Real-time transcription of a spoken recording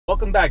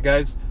Welcome back,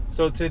 guys.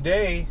 So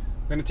today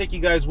I'm gonna take you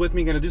guys with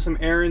me. Gonna do some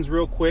errands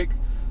real quick.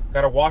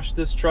 Gotta wash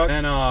this truck,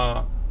 and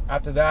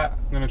after that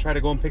I'm gonna try to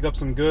go and pick up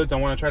some goods. I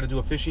want to try to do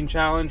a fishing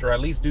challenge, or at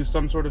least do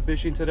some sort of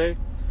fishing today.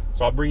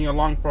 So I'll bring you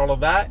along for all of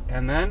that,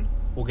 and then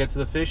we'll get to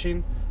the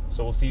fishing.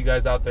 So we'll see you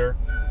guys out there.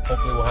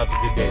 Hopefully we'll have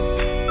a good day.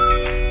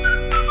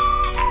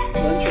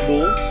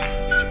 Lunchables.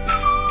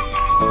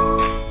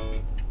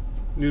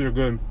 These are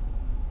good.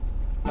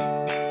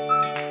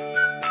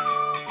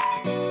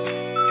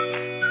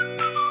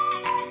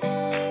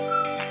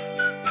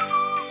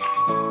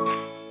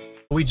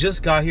 We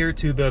just got here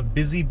to the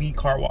Busy Bee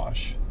Car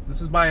Wash.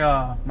 This is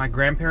my my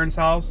grandparents'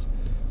 house.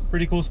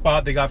 Pretty cool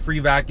spot. They got free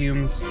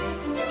vacuums.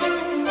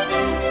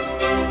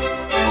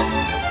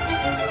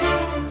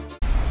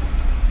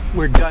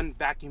 We're done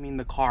vacuuming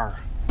the car.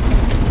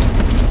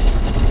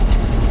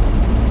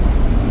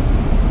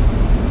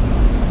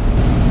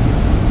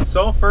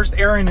 So first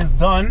errand is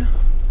done.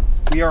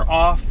 We are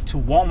off to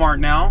Walmart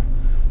now.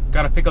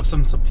 Got to pick up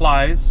some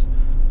supplies.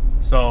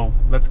 So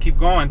let's keep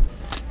going.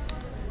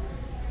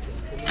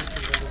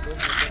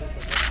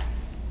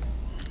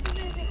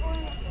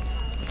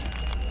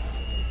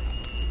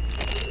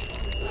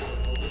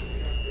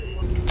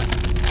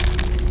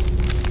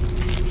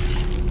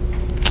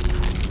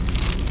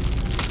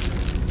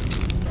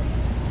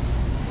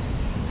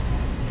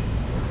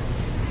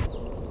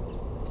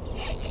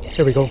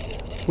 There we go.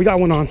 We got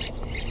one on.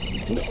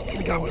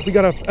 We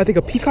got a, I think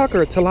a peacock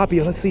or a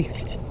tilapia. Let's see.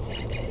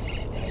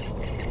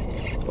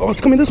 Oh,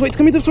 it's coming this way. It's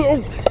coming this way.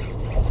 Oh.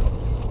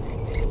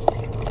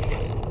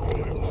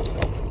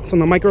 It's on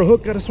the micro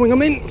hook. Gotta swing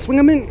them in. Swing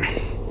them in.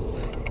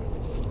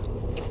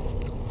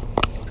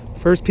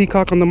 First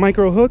peacock on the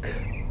micro hook.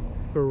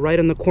 We're right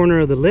in the corner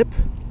of the lip.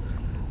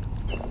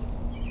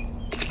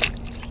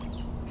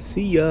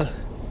 See ya.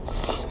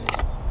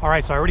 All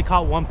right, so I already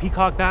caught one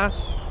peacock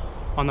bass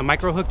on the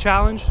micro hook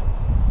challenge.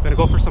 Gonna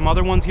go for some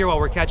other ones here while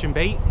we're catching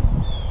bait.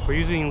 We're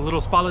using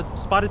little spotted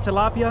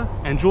tilapia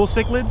and jewel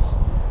cichlids,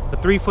 a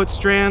 3-foot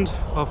strand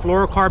of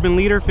fluorocarbon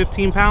leader,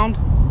 15-pound.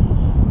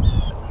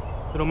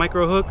 Little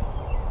micro hook.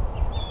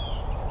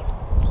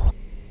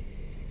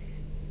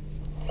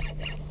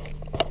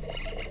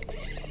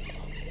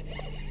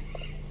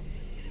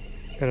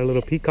 Got a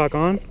little peacock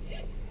on.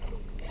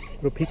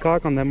 Little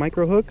peacock on that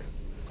micro hook.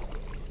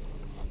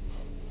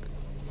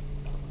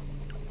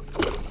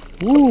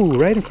 Ooh,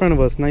 right in front of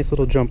us. Nice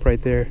little jump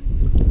right there.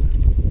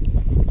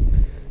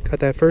 Got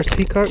that first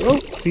peacock. Oh,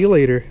 see you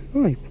later.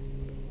 Oh,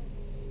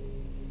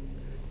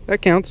 that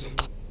counts.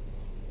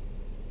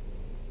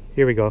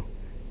 Here we go.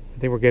 I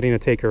think we're getting a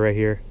taker right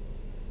here.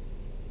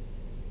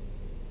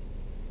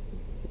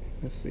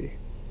 Let's see.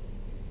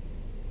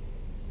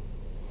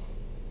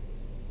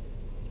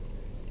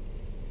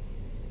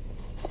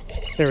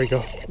 There we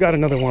go. Got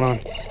another one on.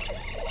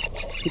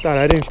 He thought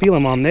I didn't feel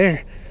him on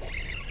there.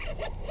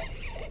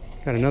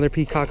 Got another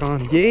peacock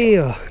on.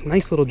 Yeah,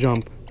 nice little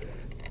jump.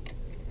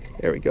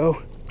 There we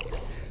go.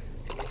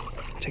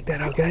 Check that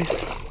out,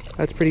 guys.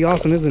 That's pretty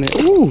awesome, isn't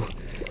it? Ooh,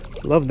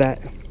 love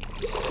that.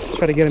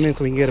 Try to get him in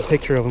so we can get a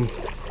picture of him.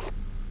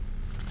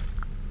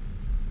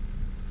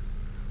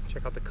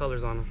 Check out the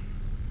colors on him.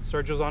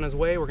 Sergio's on his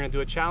way. We're gonna do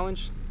a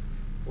challenge.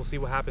 We'll see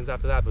what happens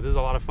after that, but this is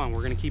a lot of fun.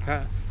 We're gonna keep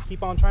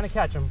on trying to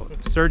catch him.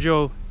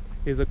 Sergio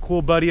is a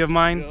cool buddy of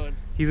mine.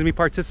 He's gonna be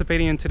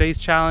participating in today's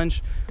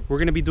challenge. We're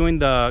gonna be doing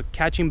the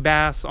catching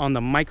bass on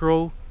the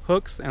micro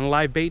hooks and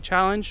live bait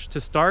challenge to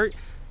start.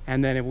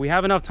 And then if we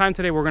have enough time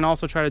today, we're gonna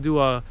also try to do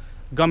a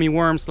gummy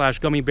worm /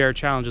 gummy bear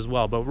challenge as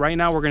well. But right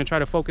now we're gonna try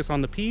to focus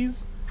on the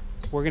peas.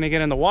 We're gonna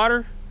get in the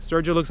water.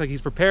 Sergio looks like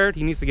he's prepared.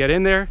 He needs to get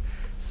in there.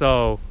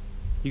 So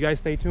you guys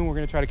stay tuned. We're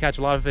gonna try to catch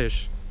a lot of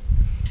fish.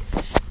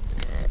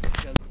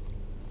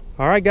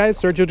 All right, guys,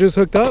 Sergio just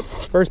hooked up.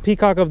 First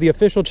peacock of the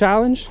official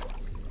challenge.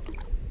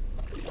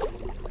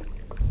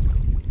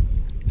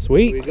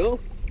 Sweet. Here we go.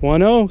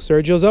 1-0.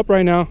 Sergio's up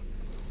right now.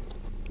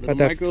 Got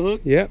that micro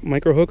hook? Yeah,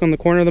 micro hook on the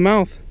corner of the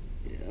mouth.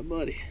 Yeah,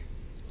 buddy.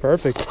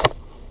 Perfect.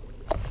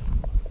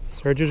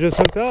 Sergio just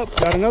hooked up.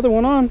 Got another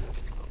one on.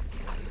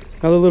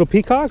 Another little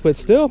peacock, but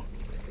still.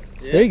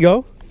 Yeah. There you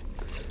go.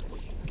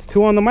 It's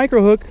 2 on the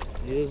micro hook.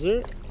 Yes,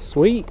 sir.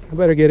 Sweet. I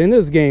better get in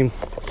this game.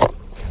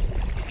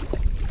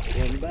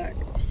 One back.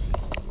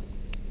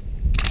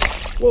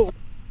 Whoa.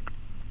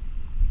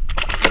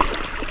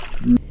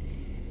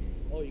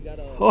 Oh, you got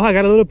a... Oh, I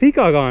got a little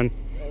peacock on.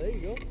 Oh, there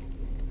you go.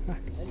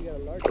 And you got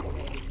a large one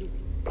on too.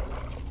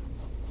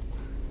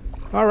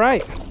 All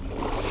right.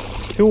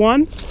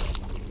 2-1.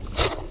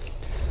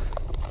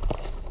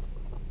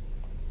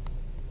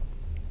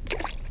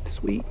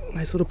 Sweet.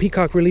 Nice little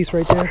peacock release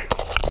right there.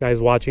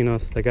 Guy's watching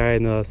us. The guy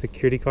in the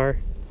security car.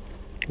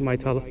 You might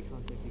tell him.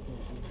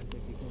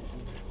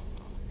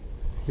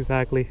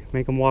 Exactly.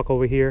 Make him walk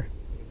over here.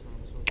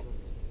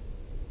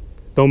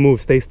 Don't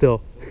move. Stay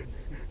still.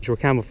 It's your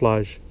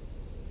camouflage.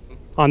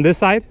 On this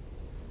side?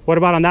 What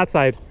about on that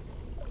side?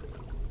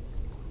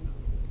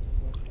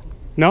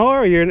 No?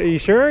 Are you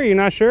sure? You're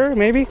not sure?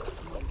 Maybe?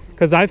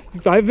 Because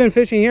I've been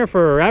fishing here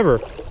forever.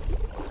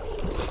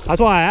 That's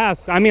why I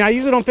asked. I mean, I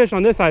usually don't fish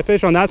on this side. I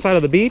fish on that side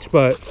of the beach,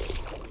 but...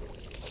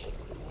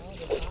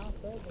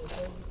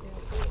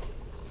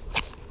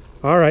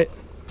 All right.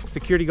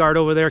 Security guard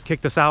over there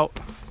kicked us out.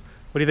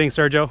 What do you think,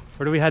 Sergio?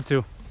 Where do we head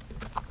to?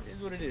 It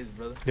is what it is,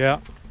 brother. Yeah.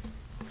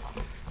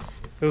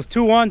 It was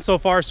 2-1 so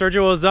far.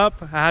 Sergio was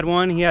up. I had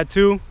one. He had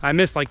two. I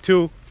missed like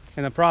two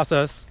in the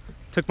process.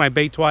 Took my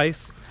bait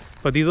twice.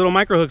 But these little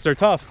micro hooks are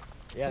tough.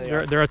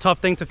 Yeah, They're a tough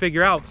thing to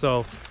figure out.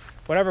 So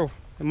whatever.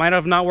 It might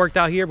have not worked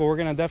out here, but we're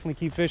going to definitely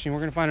keep fishing. We're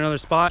going to find another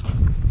spot.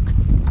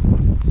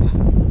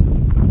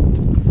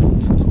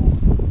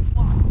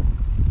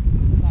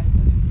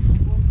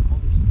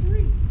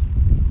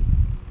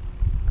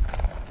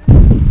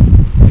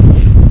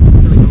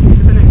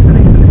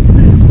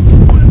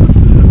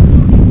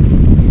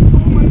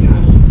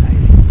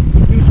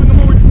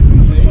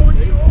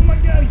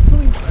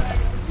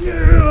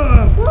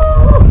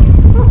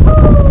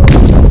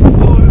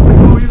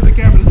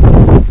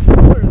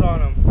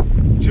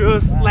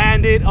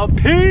 A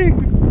pig!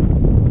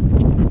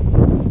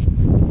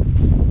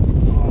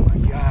 Oh my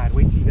god,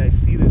 wait till you guys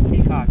see this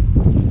peacock.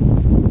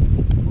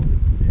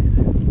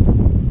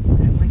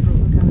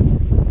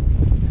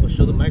 We'll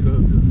show the micro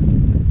hooks.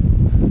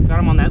 Got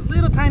him on that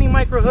little tiny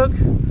micro hook.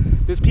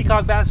 This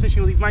peacock bass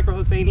fishing with these micro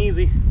hooks ain't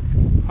easy.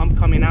 Hump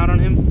coming out on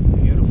him.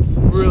 Beautiful.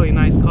 Really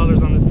nice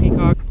colors on this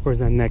peacock. Where's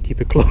that net?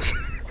 Keep it close.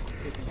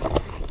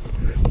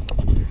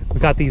 We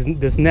got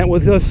this net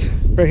with us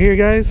right here,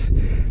 guys,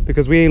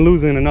 because we ain't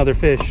losing another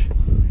fish.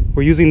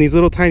 We're using these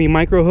little tiny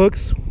micro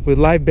hooks with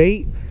live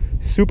bait.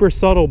 Super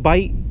subtle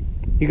bite.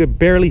 You could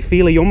barely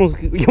feel it. You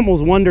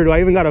almost wonder, do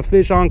I even got a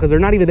fish on? Because they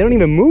don't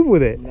even move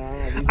with it.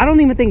 Nah, I don't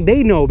even think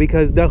they know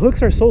because the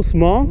hooks are so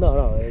small.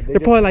 No,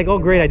 they're probably like, oh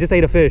great, I just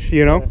ate a fish,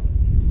 you know? Yeah.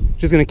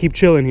 Just gonna keep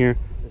chilling here.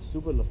 They're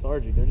super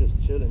lethargic. They're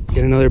just chilling.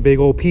 Get another big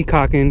old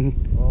peacock in.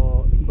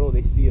 Oh, bro,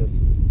 they see us.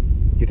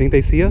 You think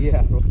they see us?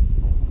 Yeah, bro.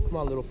 Come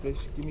on, little fish.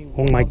 Give me.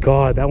 Oh my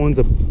god, that one's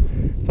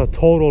it's a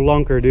total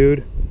lunker,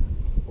 dude.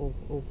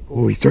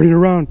 Oh, he's turning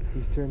around.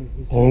 He's turning.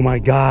 Oh my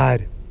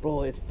god.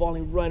 Bro, it's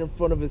falling right in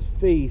front of his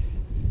face.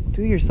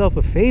 Do yourself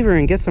a favor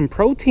and get some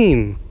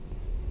protein.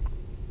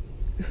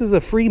 This is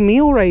a free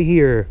meal right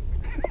here.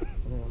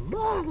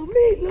 Mama,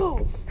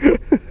 meatloaf.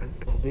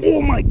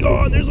 Oh my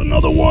god, there's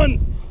another one.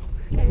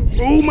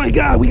 Oh my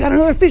god, we got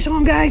another fish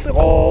on, guys.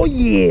 Oh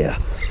yeah.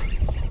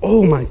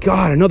 Oh my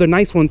god, another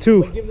nice one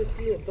too. Give this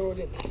to you and throw it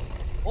in.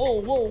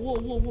 Oh,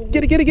 whoa.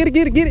 Get it. Yeah. Get it.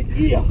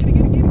 Yeah,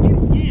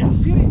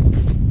 get it.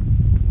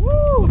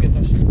 Woo! Get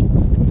that shit.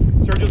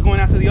 Sergio's going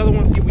after the other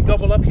one. See if we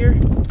double up here.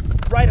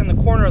 Right in the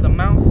corner of the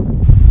mouth.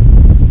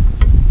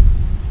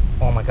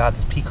 Oh my god,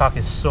 this peacock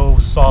is so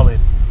solid.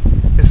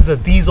 This is a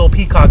diesel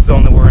peacock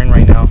zone that we're in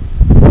right now.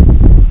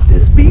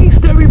 This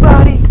beast,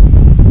 everybody.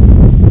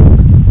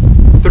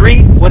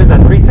 What is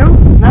that?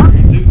 3-2? No?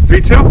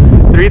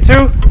 3-2.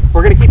 3-2.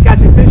 We're gonna keep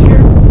catching fish here.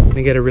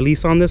 Gonna get a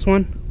release on this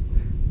one.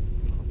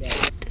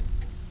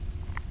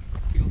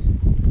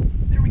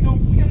 There we go.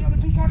 We got another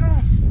peacock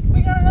on.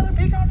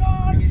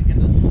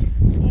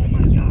 Oh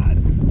my god.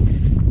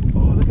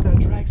 Oh, look at that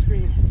drag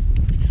screen.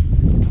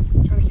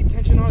 Trying to keep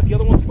tension on it. The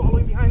other one's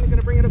following behind. They're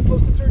gonna bring it up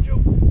close to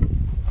Sergio.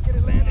 Let's get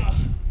it landed.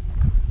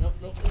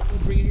 Nope.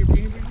 Bring it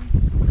here.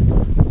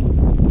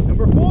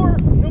 Number four.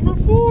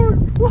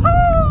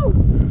 Woohoo!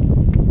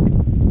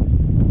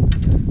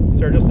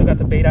 Sergio still got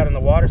to bait out in the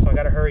water, so I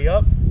gotta hurry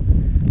up.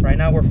 Right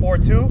now we're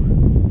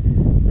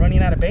 4-2. Running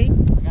out of bait.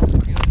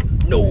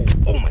 No!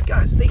 Oh my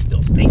gosh! Stay still.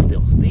 Insane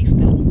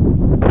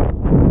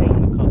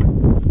the color.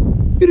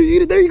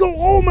 Eat it. There you go.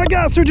 Oh my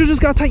god! Sergio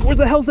just got tight. Where's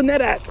the hell's the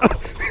net at? Throw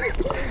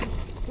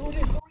it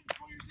in. Mine is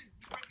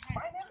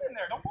in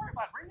there. Don't worry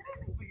about it. Bring it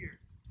in over here.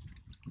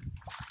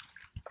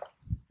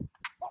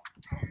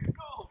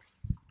 Go.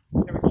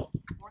 There we go.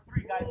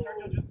 4-3, guys.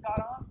 Sergio just got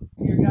on.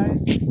 Here, guys.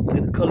 Look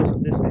at the colors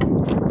of this man.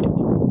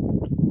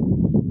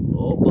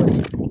 Oh, buddy.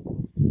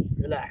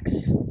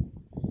 Relax.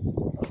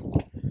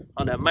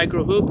 On that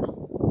micro hook.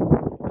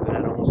 Look at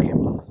that, almost came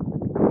off.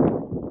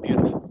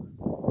 Beautiful.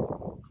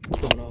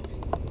 Coming off.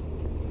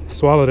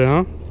 Swallowed it,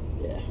 huh?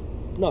 Yeah.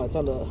 No, it's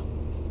on the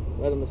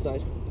right on the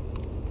side.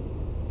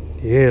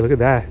 Yeah, look at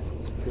that.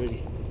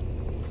 Pretty.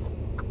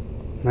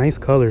 Nice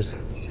colors.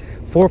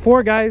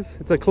 4-4, guys.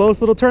 It's a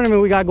close little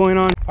tournament we got going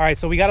on. All right,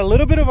 so we got a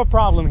little bit of a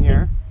problem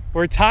here.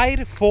 We're tied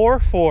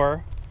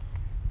 4-4,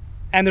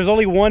 and there's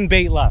only one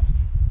bait left.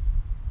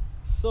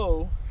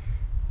 So,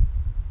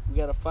 we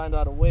gotta find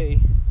out a way.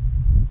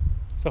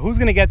 So who's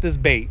gonna get this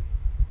bait?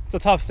 It's a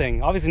tough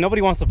thing. Obviously,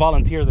 nobody wants to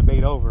volunteer the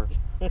bait over.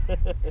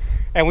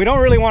 And we don't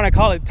really want to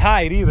call it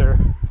tied either.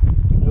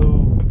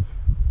 No,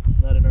 it's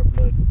not in our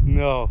blood.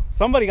 No,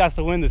 somebody got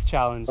to win this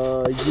challenge.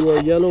 You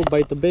are yellow,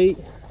 bite the bait.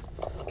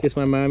 Kiss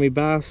my Miami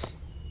bass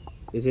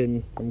is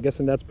in, I'm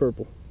guessing that's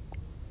purple.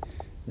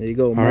 There you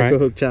go, micro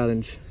hook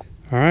challenge.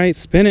 All right,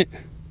 spin it.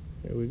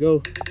 There we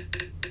go.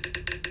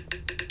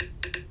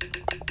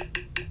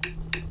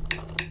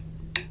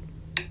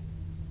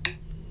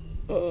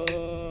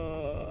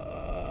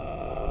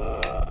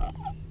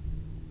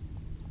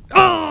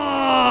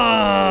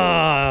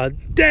 Ah,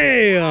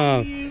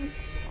 damn.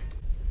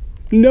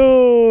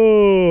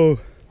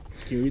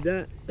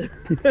 need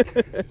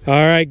that. All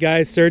right,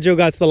 guys, Sergio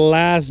got the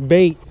last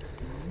bait.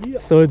 Yeah.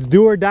 So it's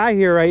do or die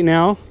here right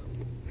now.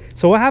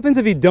 So what happens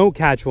if you don't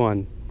catch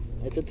one?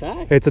 It's a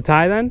tie. It's a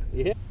tie then?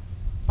 Yeah.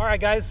 All right,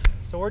 guys,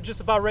 so we're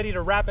just about ready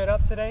to wrap it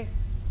up today.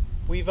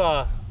 We've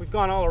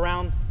gone all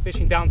around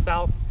fishing down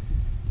south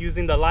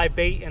using the live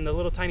bait and the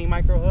little tiny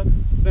micro hooks.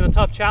 It's been a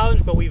tough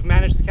challenge, but we've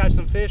managed to catch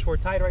some fish. We're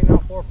tied right now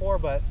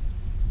 4-4, but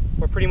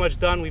we're pretty much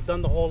done. We've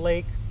done the whole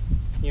lake.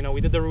 You know,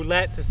 we did the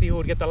roulette to see who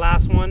would get the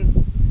last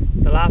one.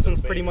 The last one's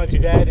pretty much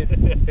dead.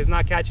 It's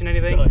not catching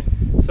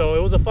anything. So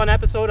it was a fun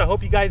episode. I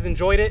hope you guys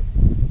enjoyed it.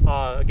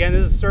 Again,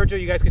 this is Sergio.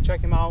 You guys can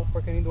check him out.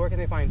 Where can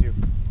they find you?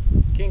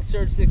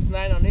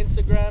 KingSurge69 on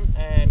Instagram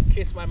and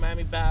Kiss My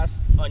Mammy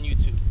Bass on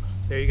YouTube.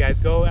 There you guys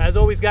go. As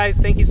always, guys,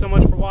 thank you so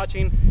much for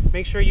watching.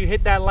 Make sure you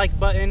hit that like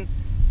button,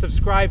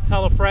 subscribe,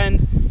 tell a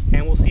friend,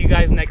 and we'll see you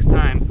guys next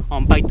time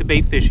on Bite the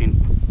Bait Fishing.